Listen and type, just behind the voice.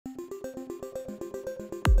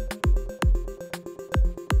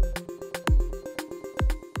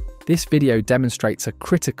This video demonstrates a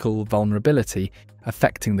critical vulnerability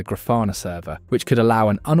affecting the Grafana server, which could allow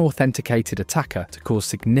an unauthenticated attacker to cause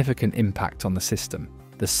significant impact on the system.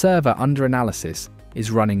 The server under analysis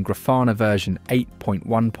is running Grafana version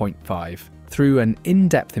 8.1.5. Through an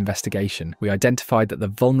in-depth investigation, we identified that the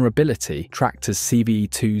vulnerability, tracked as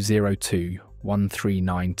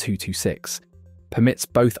CVE-2021-39226, permits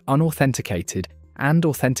both unauthenticated and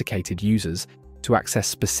authenticated users to access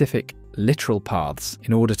specific literal paths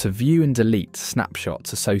in order to view and delete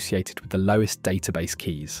snapshots associated with the lowest database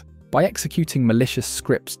keys. By executing malicious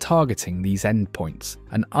scripts targeting these endpoints,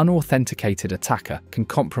 an unauthenticated attacker can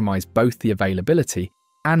compromise both the availability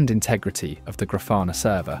and integrity of the Grafana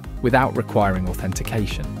server without requiring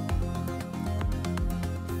authentication.